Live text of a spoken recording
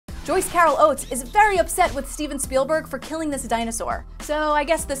Joyce Carol Oates is very upset with Steven Spielberg for killing this dinosaur. So I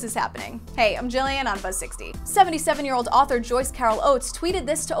guess this is happening. Hey, I'm Jillian on Buzz60. 77-year-old author Joyce Carol Oates tweeted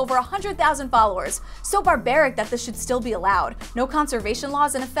this to over 100,000 followers. So barbaric that this should still be allowed. No conservation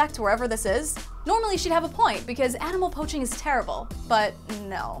laws in effect wherever this is. Normally she'd have a point because animal poaching is terrible, but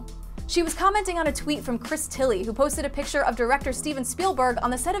no. She was commenting on a tweet from Chris Tilley, who posted a picture of director Steven Spielberg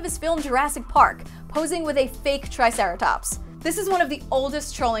on the set of his film Jurassic Park, posing with a fake triceratops. This is one of the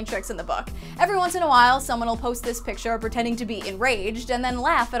oldest trolling tricks in the book. Every once in a while, someone will post this picture pretending to be enraged and then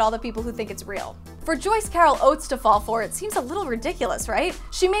laugh at all the people who think it's real. For Joyce Carol Oates to fall for it seems a little ridiculous, right?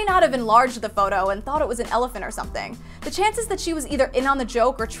 She may not have enlarged the photo and thought it was an elephant or something. The chances that she was either in on the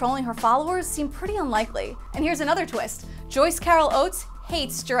joke or trolling her followers seem pretty unlikely. And here's another twist. Joyce Carol Oates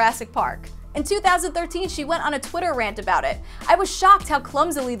hates Jurassic Park. In 2013, she went on a Twitter rant about it. I was shocked how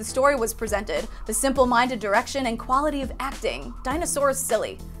clumsily the story was presented, the simple-minded direction and quality of acting. Dinosaurs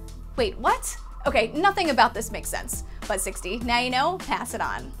silly. Wait, what? Okay, nothing about this makes sense. Buzz60, now you know, pass it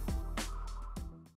on.